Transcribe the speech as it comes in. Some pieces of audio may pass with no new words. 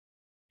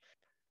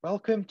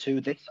Welcome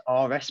to this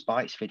RS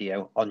Bites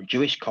video on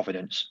Jewish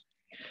covenants.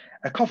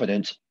 A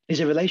covenant is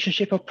a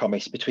relationship of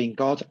promise between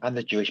God and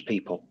the Jewish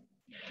people.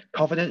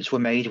 Covenants were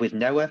made with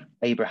Noah,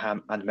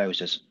 Abraham, and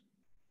Moses.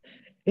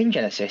 In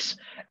Genesis,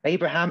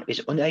 Abraham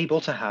is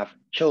unable to have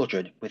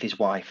children with his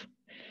wife.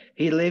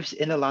 He lives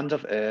in the land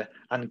of Ur,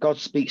 and God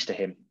speaks to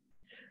him.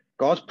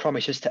 God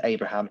promises to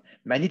Abraham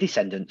many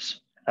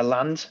descendants, a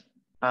land,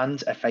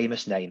 and a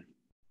famous name.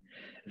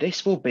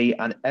 This will be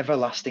an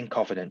everlasting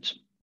covenant.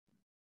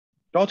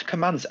 God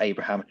commands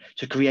Abraham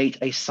to create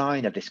a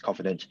sign of this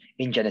covenant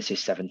in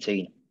Genesis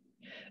 17.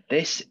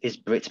 This is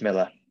Brit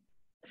Milah.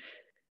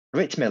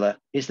 Brit Milah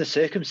is the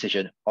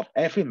circumcision of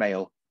every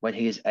male when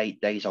he is 8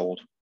 days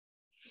old.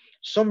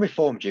 Some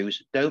Reform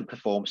Jews don't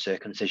perform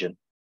circumcision.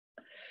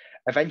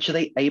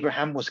 Eventually,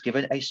 Abraham was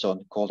given a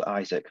son called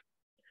Isaac.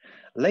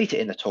 Later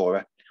in the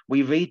Torah,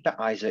 we read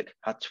that Isaac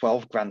had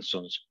 12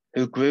 grandsons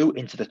who grew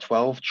into the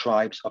 12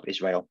 tribes of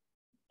Israel.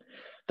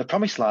 The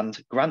promised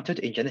land granted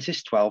in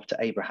Genesis 12 to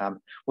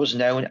Abraham was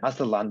known as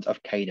the land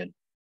of Canaan.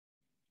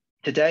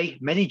 Today,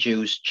 many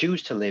Jews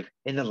choose to live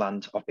in the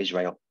land of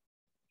Israel.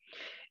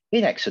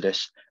 In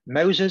Exodus,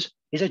 Moses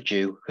is a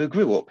Jew who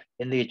grew up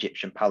in the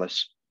Egyptian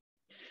palace.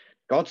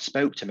 God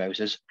spoke to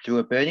Moses through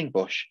a burning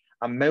bush,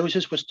 and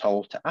Moses was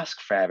told to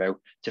ask Pharaoh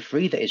to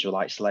free the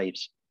Israelite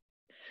slaves.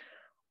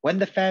 When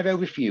the Pharaoh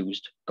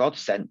refused, God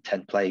sent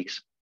 10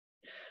 plagues.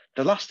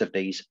 The last of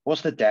these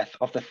was the death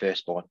of the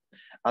firstborn,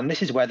 and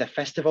this is where the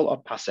festival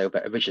of Passover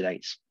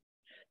originates.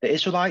 The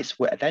Israelites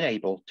were then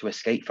able to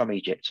escape from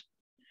Egypt.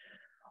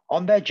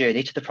 On their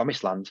journey to the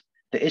Promised Land,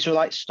 the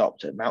Israelites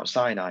stopped at Mount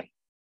Sinai.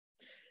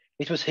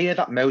 It was here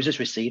that Moses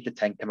received the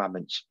 10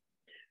 Commandments.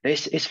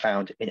 This is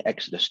found in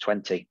Exodus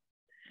 20.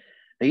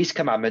 These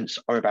commandments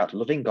are about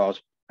loving God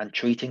and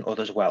treating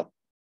others well.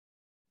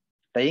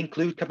 They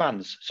include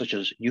commands such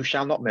as "You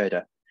shall not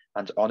murder"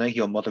 and "Honor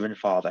your mother and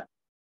father."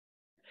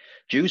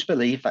 Jews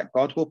believe that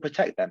God will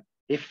protect them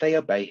if they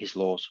obey his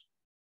laws.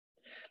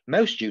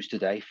 Most Jews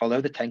today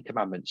follow the 10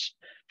 Commandments,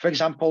 for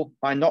example,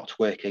 by not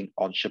working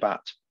on Shabbat.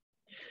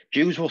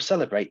 Jews will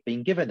celebrate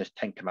being given the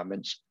 10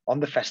 Commandments on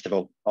the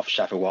festival of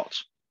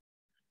Shavuot.